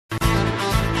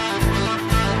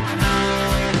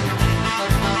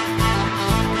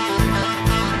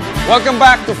Welcome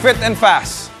back to Fit and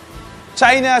Fast.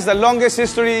 China has the longest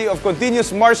history of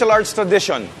continuous martial arts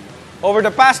tradition. Over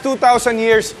the past 2,000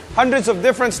 years, hundreds of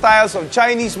different styles of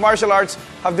Chinese martial arts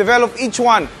have developed, each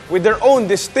one with their own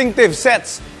distinctive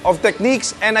sets of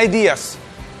techniques and ideas.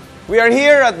 We are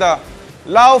here at the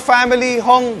Lau Family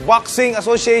Hong Boxing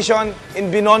Association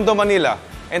in Binondo, Manila.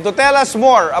 And to tell us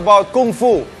more about Kung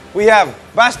Fu, we have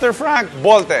Master Frank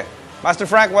Bolte. Master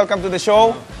Frank, welcome to the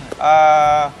show.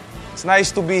 It's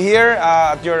nice to be here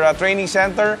at your training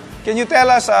center. Can you tell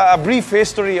us a brief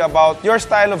history about your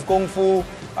style of Kung Fu,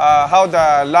 how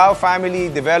the Lau family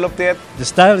developed it? The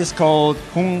style is called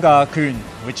Hung-Ga-Kun,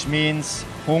 which means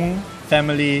Hung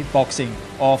family boxing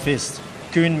or fist.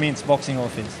 Kun means boxing or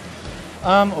fist.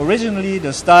 Originally,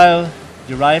 the style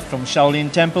derived from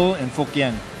Shaolin Temple in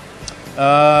Fukien.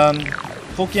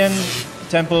 Fukien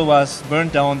Temple was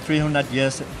burned down 300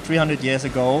 years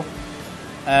ago,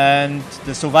 and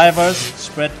the survivors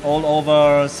spread all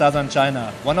over southern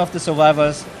China. One of the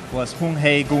survivors was Hung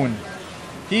He-gun.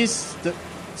 He's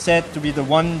said to be the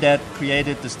one that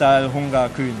created the style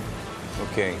Hung-Ga-Kun.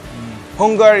 Okay.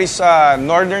 Hungar is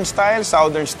northern style,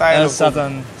 southern style?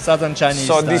 Southern Chinese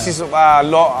so style. This is a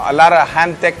lot of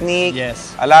hand technique,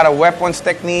 yes. A lot of weapons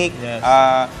technique,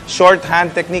 yes. Short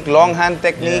hand technique, long hand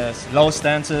technique. Yes. Low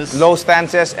stances. Low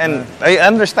stances. And I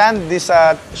understand this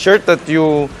shirt that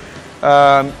you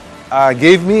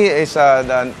gave me is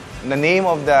the name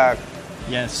of the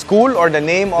school or the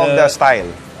name of the style?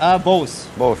 Both.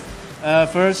 Both.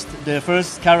 The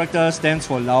first character stands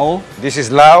for Lao. This is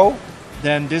Lao.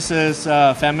 Then this is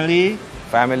family.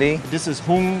 Family. This is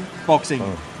Hung boxing.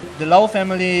 Oh. The Lao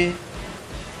family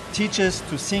teaches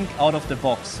to think out of the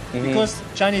box, because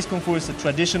Chinese Kung Fu is a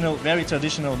very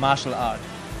traditional martial art.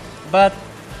 But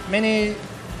many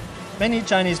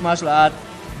Chinese martial art,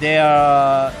 they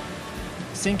are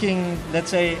thinking, let's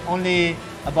say, only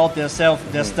about their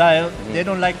style. They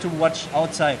don't like to watch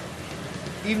outside.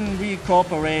 Even we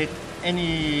incorporate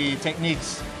any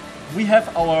techniques. We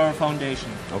have our foundation.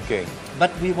 Okay.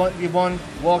 But we won't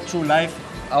walk through life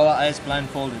our eyes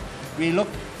blindfolded. We look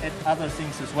at other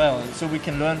things as well, so we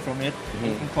can learn from it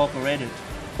and incorporate it.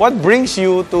 What brings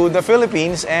you to the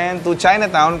Philippines and to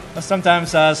Chinatown?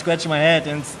 Sometimes I scratch my head,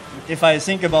 and if I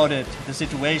think about it, the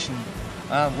situation,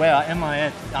 where am I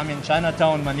at? I'm in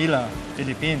Chinatown, Manila,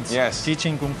 Philippines,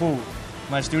 teaching Kung Fu.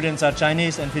 My students are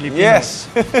Chinese and Filipinos. Yes.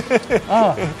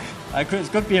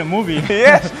 It could be a movie.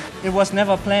 Yes. It was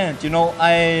never planned. You know,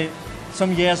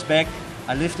 some years back,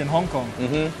 I lived in Hong Kong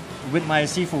with my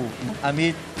sifu. I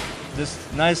meet this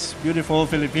nice, beautiful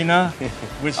Filipina,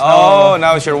 which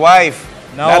now it's your wife.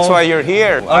 That's why you're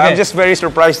here. Okay. I'm just very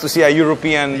surprised to see a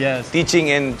European teaching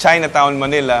in Chinatown,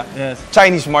 Manila,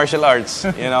 Chinese martial arts.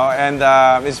 You know, and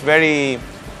it's very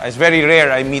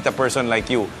rare I meet a person like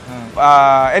you.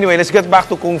 Anyway, let's get back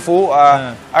to Kung Fu.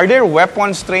 Are there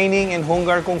weapons training in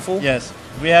Hungar Kung Fu? Yes,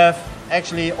 we have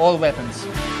actually all weapons.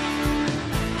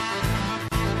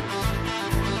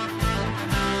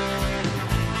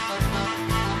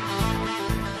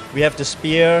 We have the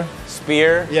spear.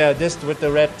 Spear? Yeah, this with the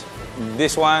red.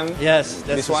 This one? Yes,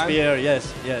 that's the spear,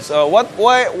 yes. So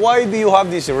why do you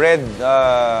have this red?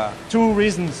 Two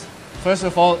reasons. First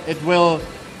of all, it will...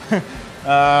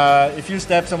 if you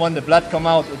stab someone, the blood come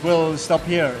out. It will stop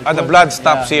here. The blood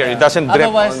stops here. It doesn't drip.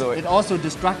 Otherwise, it also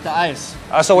distract the eyes.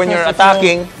 So when you're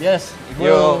attacking, it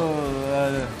will.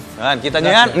 Kita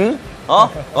nyo yan?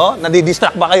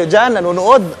 Nadidistract ba kayo dyan?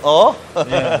 Nanonood?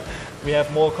 We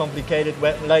have more complicated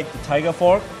weapons like the tiger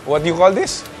fork. What do you call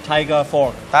this? Tiger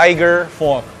fork. Tiger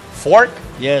fork. Fork?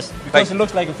 Yes, because it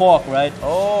looks like a fork, right?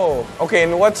 Oh, okay.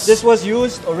 And what's this was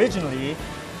used originally?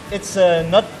 It's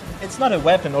not a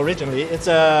weapon originally. It's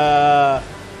a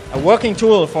working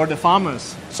tool for the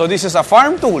farmers. So this is a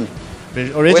farm tool?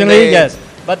 Originally, yes.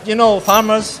 But you know,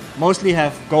 farmers mostly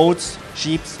have goats,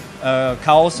 sheep,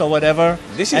 cows or whatever.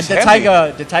 This is heavy.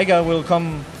 The tiger will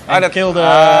come and kill the...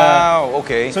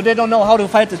 okay. So they don't know how to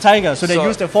fight the tiger, so they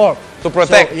use the fork. To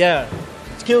protect? So,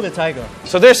 kill the tiger.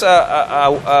 So there's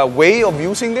a way of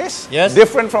using this? Yes.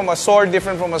 Different from a sword,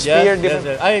 different from a spear?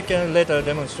 Yes. I can later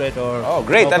demonstrate. Oh,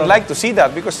 great. I'd like to see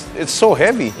that because it's so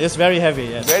heavy. It's very heavy,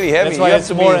 yes. Very heavy. That's why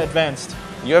it's more advanced.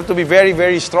 You have to be very,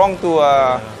 very strong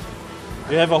to...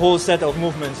 You have a whole set of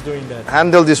movements doing that.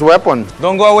 Handle this weapon.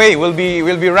 Don't go away. We'll be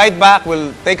right back.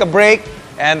 We'll take a break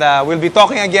and we'll be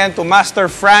talking again to Master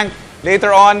Frank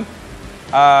later on.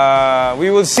 We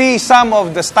will see some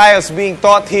of the styles being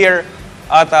taught here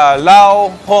at Lau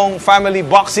Hong Family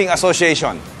Boxing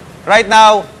Association. Right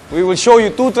now, we will show you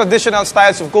two traditional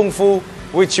styles of Kung Fu,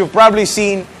 which you've probably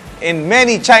seen in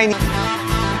many Chinese...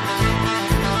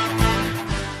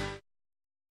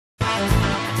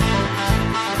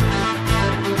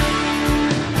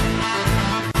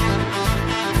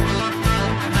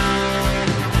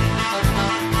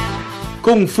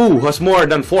 Kung Fu has more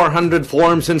than 400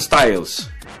 forms and styles.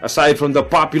 Aside from the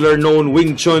popular known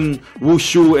Wing Chun,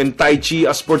 Wushu, and Tai Chi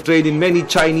as portrayed in many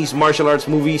Chinese martial arts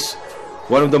movies,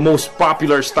 one of the most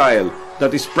popular style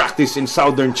that is practiced in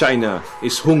southern China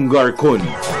is Hungar Kun.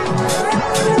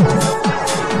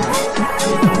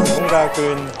 Hungar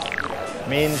Kun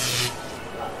means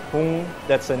Hung,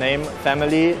 that's the name,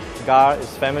 family, Gar is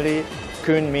family,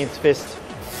 Kun means fist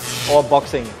or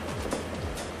boxing.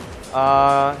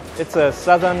 It's a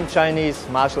southern Chinese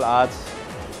martial arts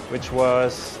which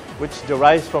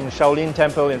derives from Shaolin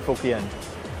Temple in Fujian.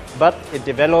 But it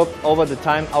developed over the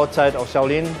time outside of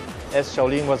Shaolin, as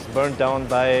Shaolin was burned down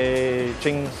by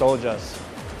Qing soldiers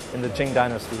in the Qing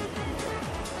dynasty.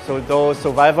 So those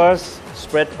survivors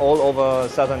spread all over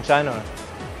southern China.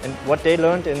 And what they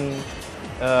learned in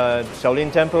Shaolin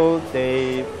Temple,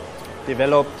 they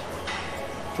developed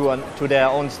to their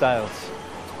own styles.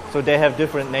 So they have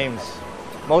different names,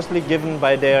 mostly given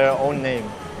by their own name.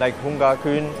 Like Hungar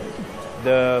Kun,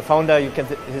 the founder,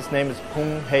 his name is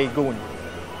Hung Hei Gun.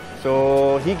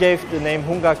 So he gave the name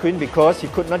Hungar Kun because he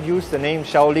could not use the name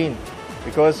Shaolin,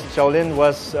 because Shaolin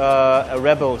was a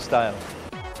rebel style.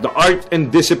 The art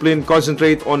and discipline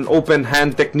concentrate on open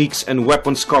hand techniques and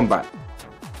weapons combat.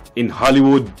 In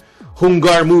Hollywood,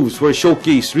 Hungar moves were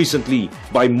showcased recently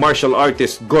by martial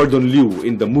artist Gordon Liu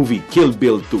in the movie Kill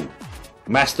Bill 2.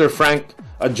 Master Frank,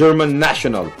 a German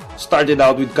national, started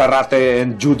out with karate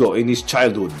and judo in his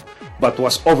childhood, but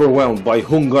was overwhelmed by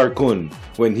Hungar Kun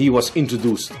when he was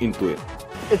introduced into it.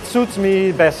 It suits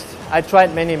me best. I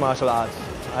tried many martial arts.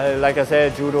 Like I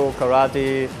said, judo,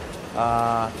 karate.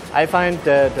 I find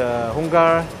that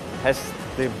Hungar has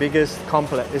the biggest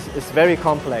complex. It's very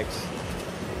complex.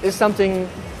 It's something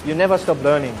you never stop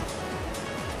learning.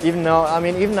 Even now,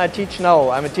 even I teach now.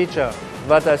 I'm a teacher,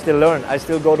 but I still learn. I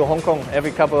still go to Hong Kong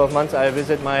every couple of months. I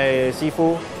visit my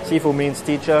Sifu. Sifu means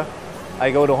teacher.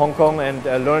 I go to Hong Kong and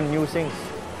learn new things.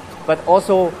 But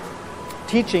also,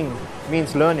 teaching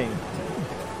means learning.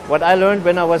 What I learned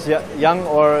when I was young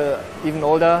or even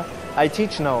older, I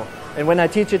teach now. And when I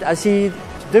teach it, I see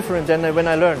different than when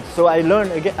I learned. So I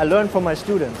learn again. I learn from my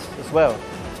students as well.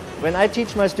 When I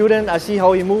teach my student, I see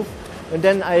how he moves, and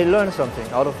then I learn something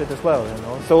out of it as well.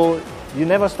 So you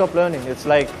never stop learning. It's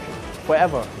like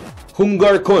forever.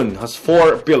 Hungar Kun has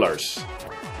 4 pillars: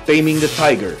 taming the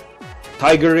tiger,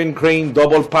 tiger and crane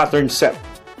double pattern set,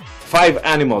 5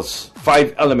 animals,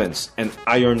 5 elements, and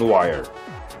iron wire.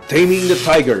 Taming the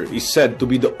tiger is said to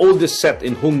be the oldest set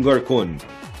in Hungar Kun.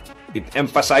 It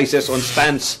emphasizes on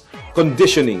stance,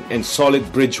 conditioning, and solid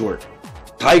bridge work.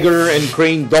 Tiger and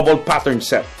crane double pattern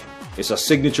set is a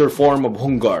signature form of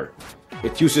Hungar.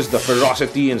 It uses the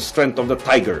ferocity and strength of the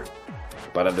tiger,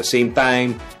 but at the same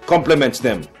time complements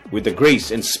them with the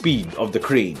grace and speed of the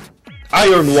crane.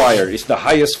 Iron wire is the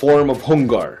highest form of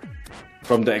Hungar.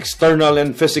 From the external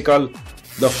and physical,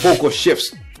 the focus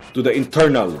shifts to the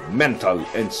internal, mental,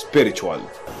 and spiritual.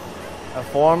 A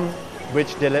form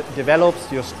which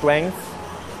develops your strength,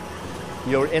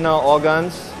 your inner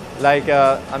organs, like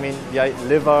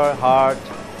liver, heart,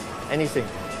 anything.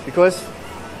 Because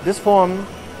this form,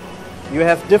 you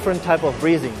have different type of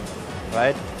breathing,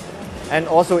 right? And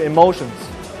also emotions.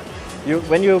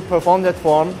 When you perform that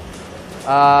form,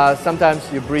 sometimes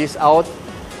you breathe out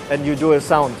and you do a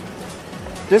sound.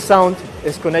 This sound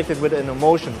is connected with an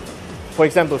emotion. For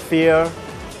example, fear,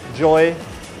 joy.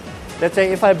 Let's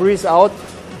say if I breathe out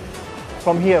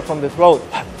from here, from the throat,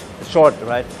 it's short,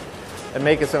 right? And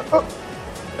make a sound.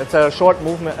 It's a short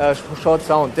movement, short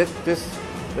sound. This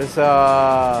is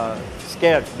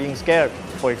scared, being scared,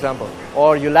 for example.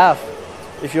 Or you laugh.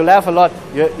 If you laugh a lot,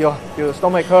 your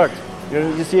stomach hurts.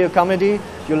 You see a comedy,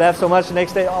 you laugh so much, the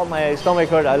next day, oh, my stomach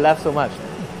hurt, I laugh so much.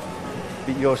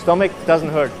 Your stomach doesn't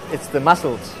hurt, it's the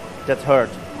muscles that hurt.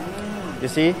 You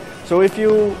see? So if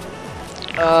you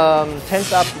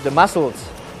tense up the muscles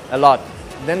a lot,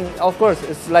 then of course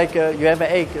it's like you have an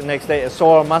ache the next day, a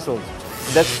sore muscles.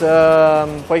 That's,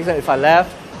 for example, if I laugh,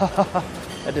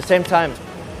 at the same time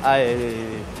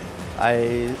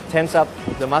I tense up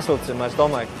the muscles in my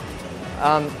stomach.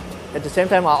 At the same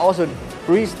time I also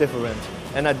breathe different,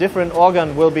 and a different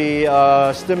organ will be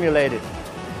stimulated.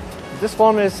 This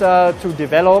form is to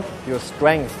develop your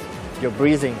strength, your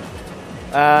breathing.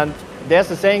 And there's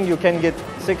a saying, you can get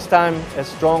 6 times as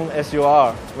strong as you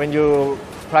are when you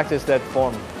practice that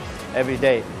form every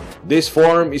day. This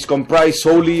form is comprised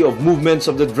solely of movements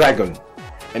of the dragon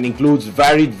and includes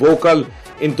varied vocal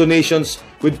intonations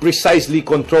with precisely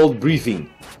controlled breathing,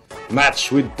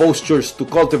 matched with postures to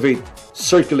cultivate,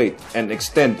 circulate, and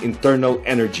extend internal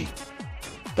energy.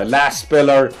 The last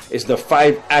pillar is the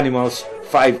 5 animals,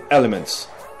 5 elements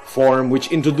form,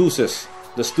 which introduces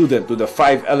the student to the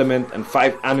 5 element and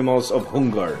 5 animals of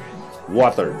Hungar.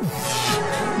 Water.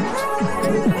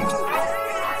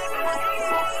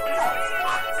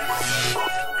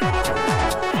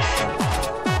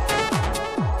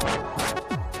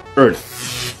 Earth.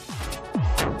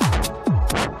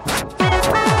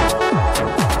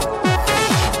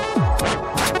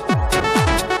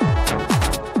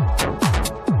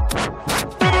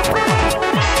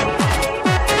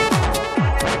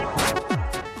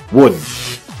 Wood.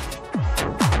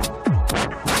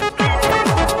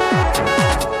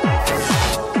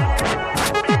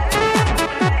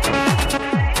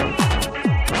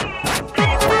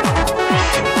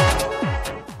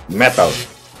 Metal.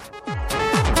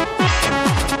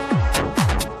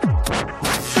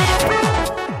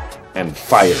 And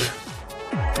fire.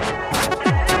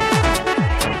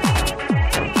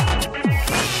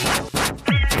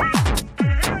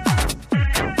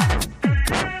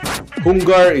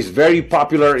 Hungar is very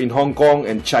popular in Hong Kong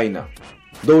and China,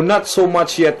 though not so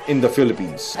much yet in the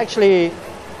Philippines. Actually,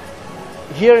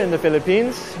 here in the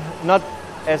Philippines, not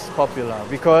as popular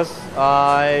because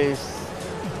I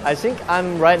think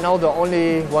I'm right now the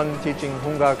only one teaching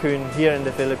Hungar Kun here in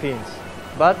the Philippines.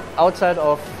 But outside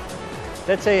of,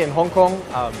 let's say in Hong Kong,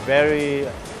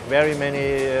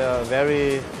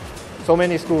 so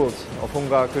many schools of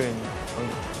Hungar Kun,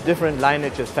 different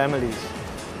lineages, families.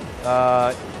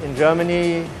 In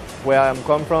Germany, where I'm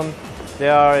come from,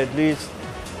 there are at least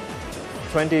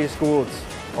 20 schools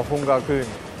of Hungar Kun.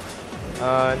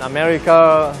 In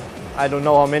America, I don't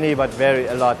know how many, but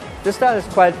a lot. This style is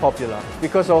quite popular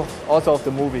because also of the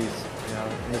movies.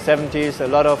 In the 70s, a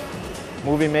lot of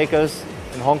movie makers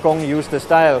in Hong Kong used the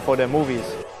style for their movies.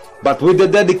 But with the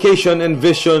dedication and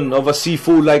vision of a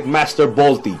Sifu like Master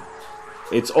Bolty,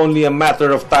 it's only a matter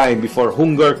of time before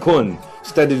Hungar Kun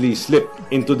steadily slip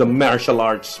into the martial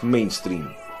arts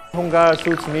mainstream. Hungar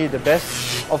suits me the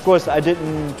best. Of course, I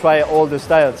didn't try all the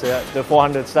styles, the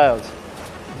 400 styles.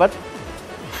 But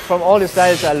from all the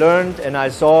styles I learned and I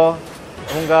saw,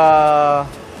 Hungar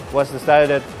was the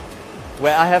style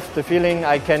where I have the feeling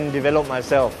I can develop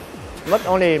myself. Not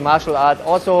only martial art,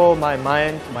 also my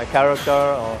mind, my character,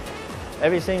 or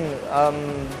everything.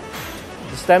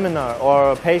 The stamina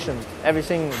or patience,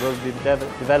 everything will be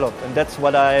developed, and that's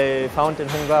what I found in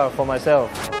Hungar for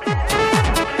myself.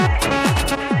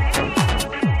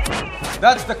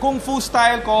 That's the Kung Fu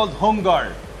style called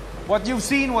Hungar. What you've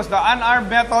seen was the unarmed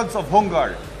methods of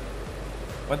Hungar.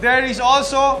 But there is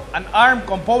also an armed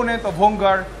component of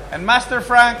Hungar, and Master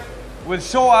Frank will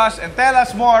show us and tell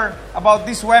us more about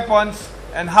these weapons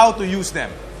and how to use them.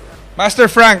 Master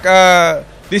Frank,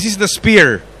 this is the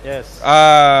spear. Yes.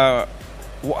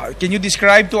 Can you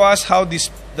describe to us how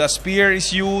the spear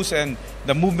is used and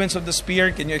the movements of the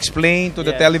spear? Can you explain to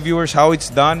the televiewers how it's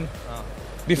done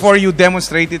before you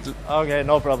demonstrate it? Okay,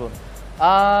 no problem.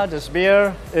 The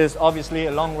spear is obviously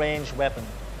a long-range weapon.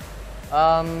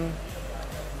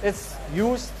 It's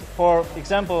used, for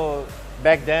example,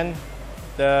 back then,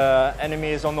 the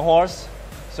enemy is on the horse,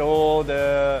 so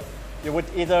you would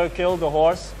either kill the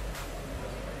horse,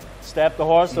 stab the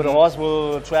horse, so the horse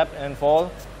will trap and fall,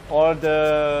 or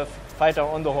the fighter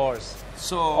on the horse.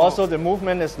 So also the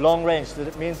movement is long range. So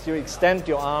that means you extend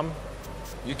your arm.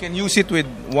 You can use it with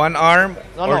one arm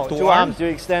or two arms? You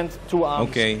extend 2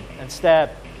 arms and stab.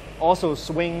 Also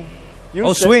swing.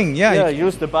 Swing, yeah.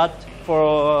 Use the butt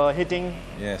for hitting.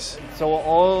 Yes.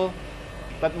 So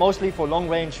but mostly for long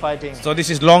range fighting. So this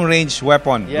is long range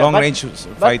weapon, long range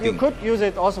fighting. But you could use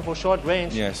it also for short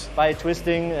range. Yes. By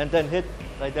twisting and then hit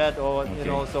like that, or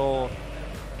so.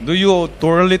 Do you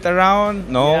twirl it around?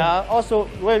 No. Yeah. Also,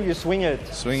 you swing it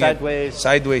sideways.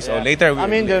 Sideways. Yeah. Or later. I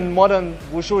mean, the modern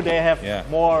wushu they have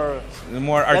more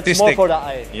artistic. That's more for the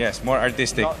eye. Yes, more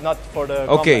artistic. Not for the.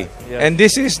 Okay. Yes. And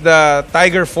this is the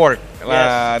tiger fork,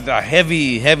 yes. the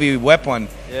heavy weapon.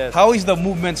 Yes. How is the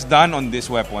movements done on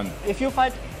this weapon? If you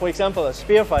fight, for example, a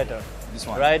spear fighter, this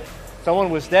one, right?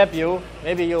 Someone will stab you.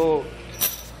 Maybe you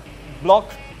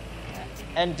block.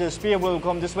 And the spear will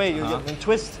come this way. You can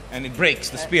twist. And it breaks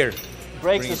the spear.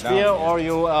 Breaks the spear, down, or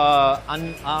you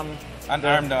unarm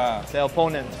the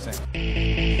opponent.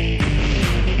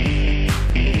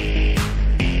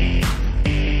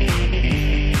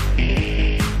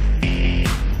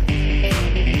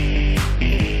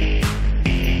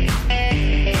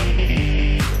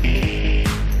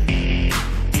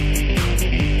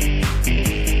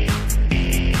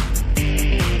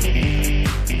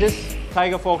 This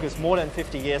tiger fork is more than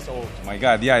 50 years old. Oh my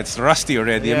God, yeah, it's rusty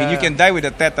already. Yeah. I mean, you can die with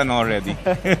a tetan already.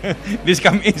 This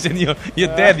comes in and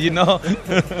you're dead, you know.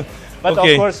 But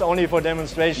of course, only for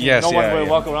demonstration. Yes, no one will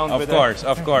walk around with it.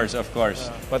 Of course.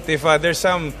 But if there's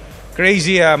some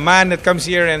crazy man that comes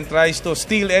here and tries to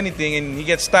steal anything, and he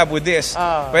gets stabbed with this.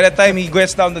 By the time he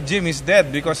gets down the gym, he's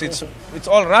dead because it's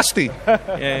all rusty.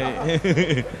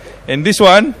 And this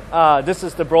one? This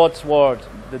is the broadsword,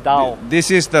 the Dao.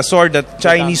 This is the sword that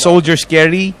Chinese soldiers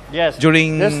carry. Yes.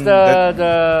 During this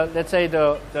let's say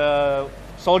the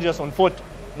soldiers on foot,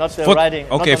 not the riding.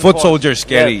 Okay, foot soldiers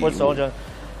carry. Yeah, foot soldiers.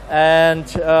 And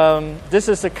this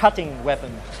is a cutting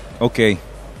weapon. Okay.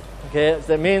 Okay,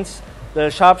 that means the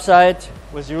sharp side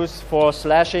was used for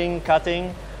slashing,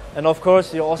 cutting, and of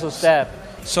course you also stab.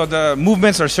 So the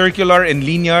movements are circular and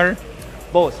linear?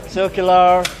 Both.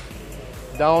 Circular,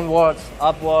 downwards,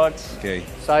 upwards,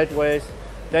 sideways.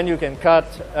 Then you can cut,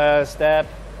 stab,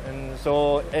 and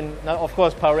so, and of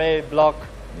course parry, block.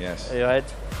 Yes. Right?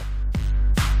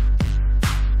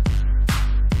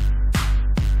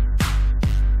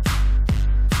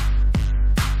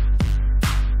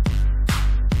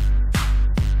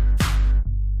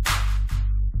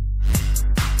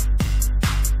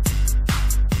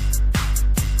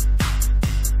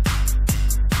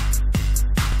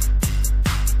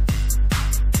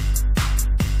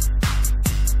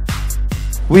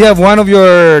 We have one of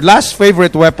your last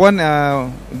favorite weapon.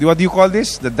 What do you call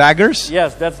this? The daggers?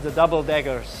 Yes, that's the double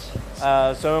daggers.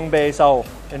 Song Bei Sao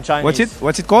in Chinese.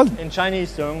 What's it called? In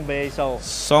Chinese, Song Bei Sao.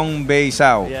 Song Bei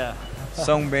Sao. Yeah.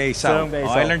 Song Bei Sao.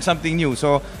 I learned something new.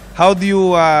 So, how do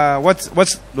you? What's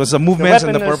the movements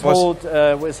and the purpose?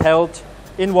 Was held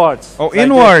inwards. Oh, like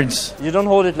inwards. This. You don't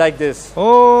hold it like this.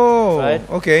 Oh, right?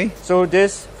 Okay. So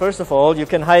this, first of all, you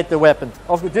can hide the weapon.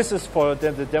 This is for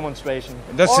the demonstration.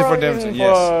 That's for demonstration,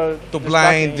 yes. To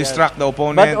blind, distract the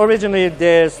opponent. But originally,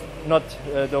 there's not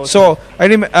those. So, I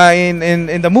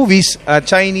in the movies,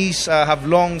 Chinese have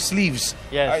long sleeves.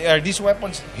 Yes. Are these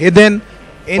weapons hidden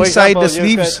inside the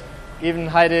sleeves? You could even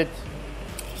hide it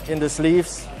in the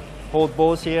sleeves, hold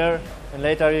both here, and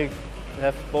later you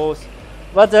have both.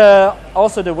 But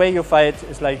also the way you fight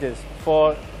is like this.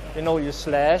 You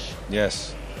slash.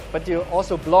 Yes. But you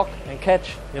also block and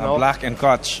catch, Block and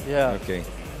catch. Yeah. Okay.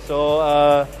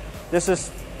 So this is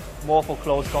more for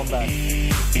close combat.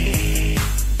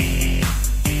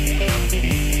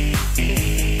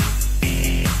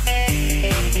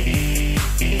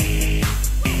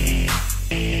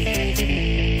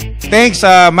 Thanks,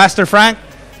 Master Frank.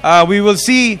 We will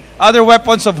see other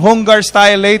weapons of Hungar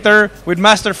style later with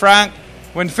Master Frank.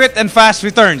 When Fit and Fast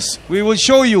returns, we will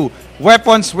show you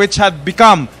weapons which have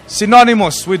become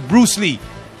synonymous with Bruce Lee.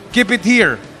 Keep it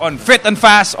here on Fit and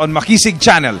Fast on Makisig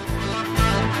Channel.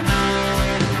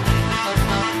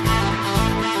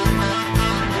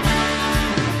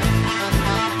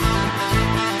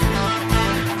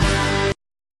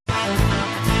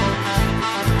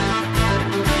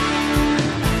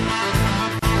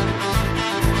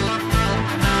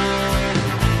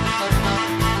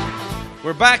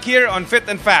 We're back here on Fit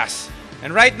and Fast.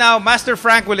 And right now, Master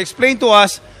Frank will explain to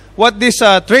us what this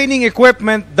training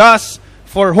equipment does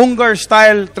for Hungar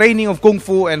style training of Kung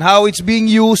Fu and how it's being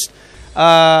used.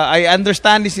 I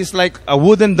understand this is like a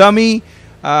wooden dummy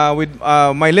with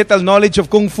my little knowledge of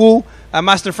Kung Fu.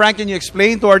 Master Frank, can you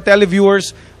explain to our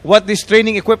televiewers what this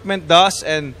training equipment does?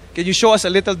 And can you show us a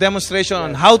little demonstration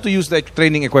on how to use the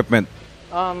training equipment?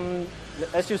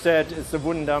 As you said, it's a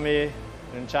wooden dummy.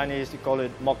 In Chinese, you call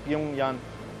it Mok Yung Yan.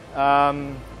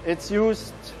 It's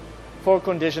used for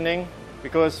conditioning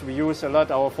because we use a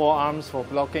lot our forearms for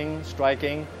blocking,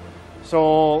 striking.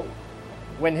 So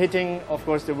when hitting, of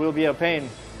course, there will be a pain.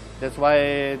 That's why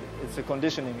it's a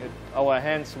conditioning. Our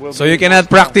hands will. So you cannot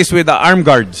practice with the arm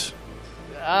guards.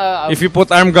 If you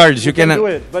put arm guards, you cannot. Do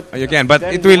it, but you can, but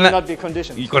then it will not be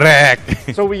conditioned.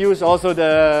 Correct. So we use also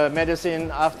the medicine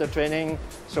after training,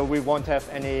 so we won't have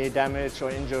any damage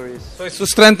or injuries. So it's to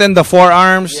strengthen the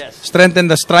forearms, strengthen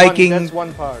the striking. That's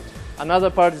one part. Another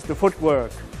part is the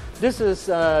footwork. This is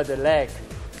the leg.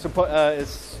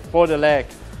 It's for the leg.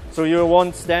 So you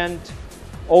won't stand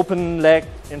open leg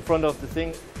in front of the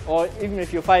thing, or even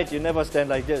if you fight, you never stand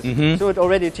like this. So it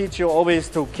already teaches you always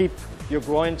to keep your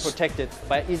groin protected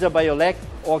by either by your leg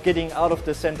or getting out of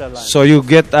the center line. So you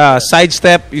get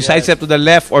sidestep, sidestep to the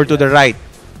left or to the right.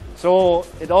 So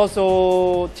it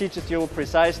also teaches you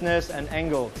preciseness and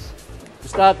angles. You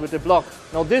start with the block.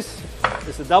 Now this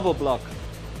is a double block.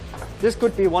 This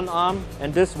could be one arm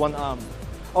and this one arm.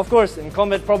 Of course, in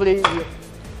combat probably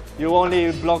you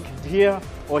only block here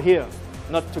or here,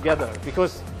 not together,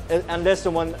 because unless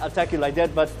someone attack you like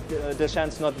that, but the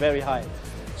chance not very high.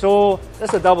 So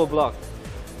that's a double block.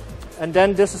 And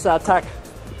then this is an attack.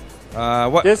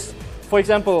 This, for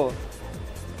example,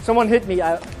 someone hit me,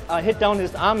 I hit down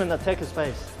his arm and attack his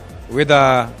face. With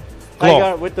a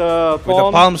tiger with the palm. With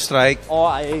a palm strike. Or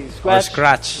I scratch. Or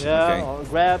scratch. Yeah, okay. or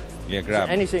grab. Yeah, grab.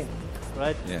 So anything,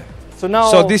 right? Yeah. So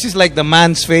now. So this is like the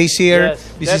man's face here.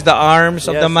 Yes, this is the arms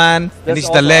of the man. And this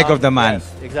is the leg of the man.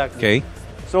 Yes, exactly. Okay.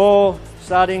 So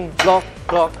starting block,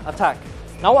 block, attack.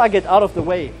 Now I get out of the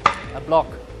way. I block.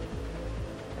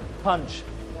 Punch.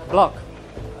 Block.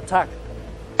 Attack.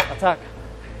 Attack.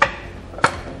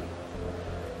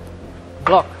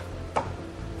 Block.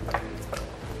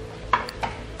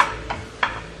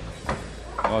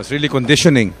 Oh, it's really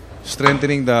conditioning,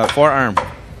 strengthening the forearm.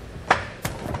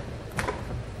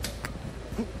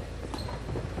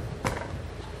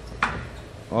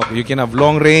 Oh, you can have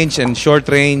long range and short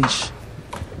range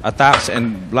attacks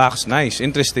and blocks. Nice,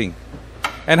 interesting.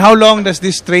 And how long does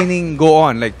this training go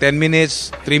on? Like 10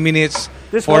 minutes, 3 minutes,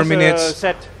 this 4 was minutes? A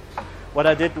set. What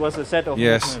I did was a set of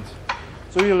movements.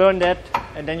 So you learn that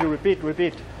and then you repeat.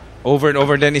 Over and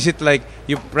over. Then is it like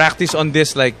you practice on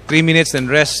this like 3 minutes, then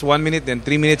rest 1 minute, then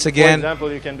 3 minutes again? For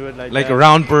example, you can do it like that. a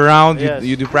round per round, yes.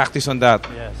 you do practice on that.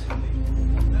 Yes.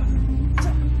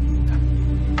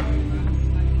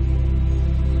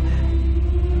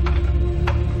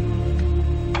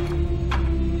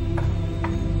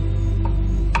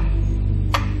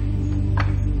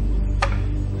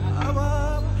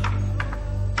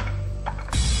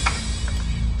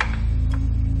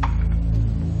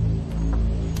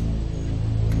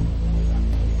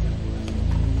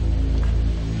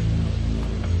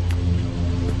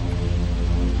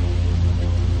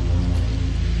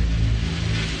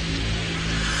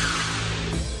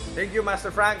 Thank you,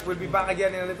 Master Frank. We'll be back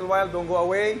again in a little while. Don't go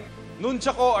away.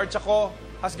 Nunchako or Chako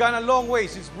has gone a long way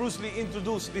since Bruce Lee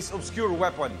introduced this obscure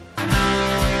weapon.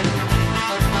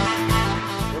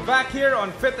 We're back here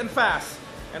on Fit and Fast.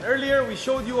 And earlier we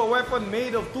showed you a weapon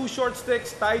made of 2 short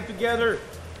sticks tied together.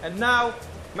 And now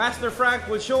Master Frank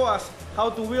will show us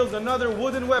how to wield another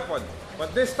wooden weapon,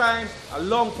 but this time a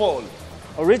long pole.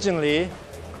 Originally,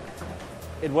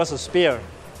 it was a spear.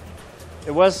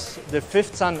 It was the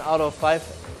 5th son out of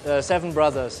 7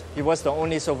 brothers. He was the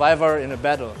only survivor in a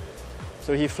battle.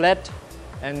 So he fled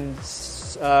and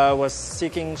was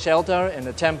seeking shelter in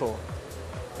a temple.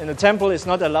 In a temple, it's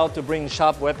not allowed to bring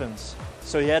sharp weapons.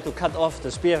 So he had to cut off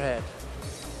the spearhead.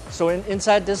 So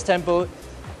inside this temple,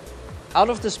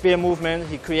 out of the spear movement,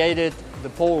 he created the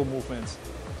pole movements.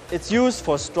 It's used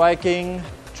for striking,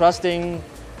 thrusting,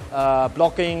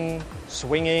 blocking,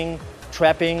 swinging,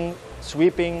 trapping,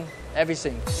 sweeping,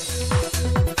 everything.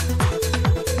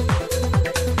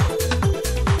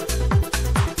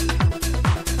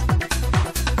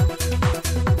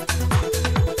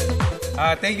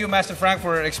 Thank you, Master Frank,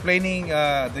 for explaining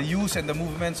the use and the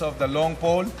movements of the long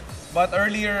pole. But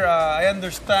earlier, I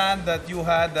understand that you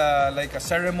had like a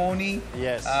ceremony.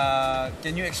 Yes.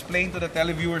 Can you explain to the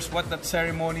televiewers what that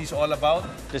ceremony is all about?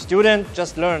 The student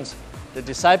just learns. The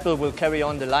disciple will carry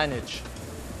on the lineage.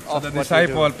 So the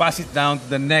disciple pass it down to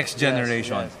the next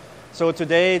generation. Yes. So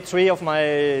today, 3 of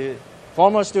my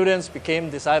former students became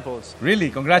disciples. Really?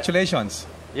 Congratulations.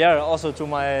 Yeah, also to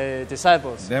my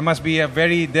disciples. There must be a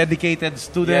very dedicated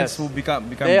students who become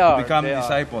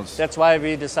disciples. That's why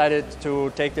we decided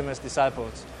to take them as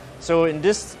disciples. So in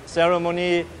this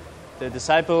ceremony, the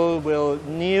disciple will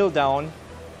kneel down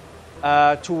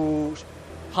to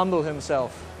humble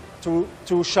himself, to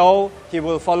show he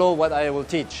will follow what I will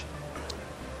teach.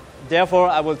 Therefore,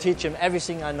 I will teach him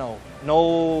everything I know.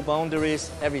 No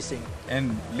boundaries, everything.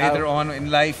 And later on in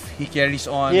life, he carries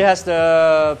on. He has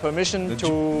the permission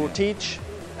to teach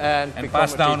and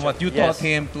pass down what you taught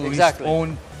him to his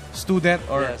own student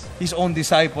or his own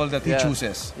disciple that he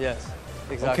chooses. Yes,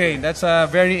 exactly. Okay, that's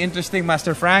very interesting,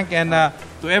 Master Frank. And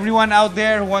to everyone out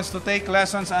there who wants to take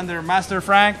lessons under Master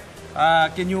Frank,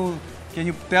 can you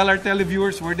tell our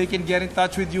televiewers where they can get in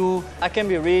touch with you? I can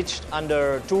be reached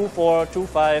under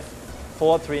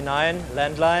 2425-439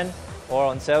 landline or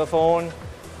on cell phone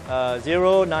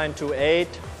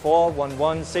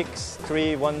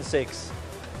 0928-411-6316.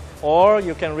 Or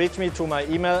you can reach me through my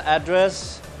email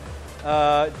address.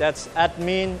 That's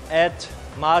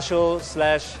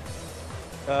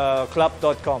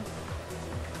admin@marshall/club.com.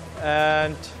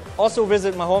 And also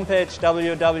visit my homepage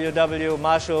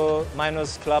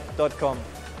www.marshall-club.com.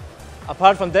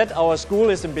 Apart from that, our school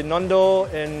is in Binondo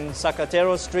in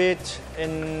Zacatero Street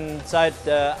inside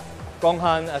the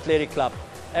Gonghan Athletic Club.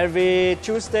 Every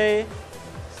Tuesday,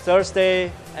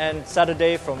 Thursday and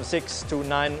Saturday from 6 to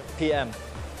 9 p.m.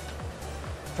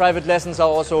 Private lessons are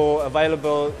also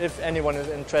available. If anyone is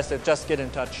interested, just get in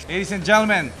touch. Ladies and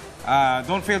gentlemen,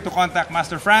 don't fail to contact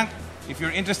Master Frank if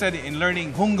you're interested in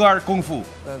learning Hungar Kung Fu.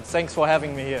 Thanks for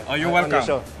having me here. Oh, you're welcome. On your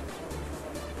show.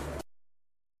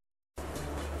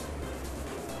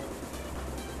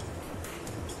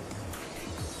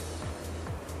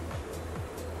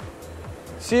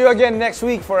 See you again next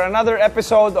week for another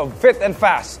episode of Fit and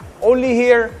Fast. Only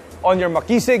here on your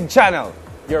Makisig channel,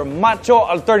 your macho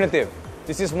alternative.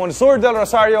 This is Monsour Del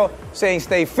Rosario saying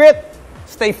stay fit,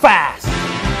 stay fast.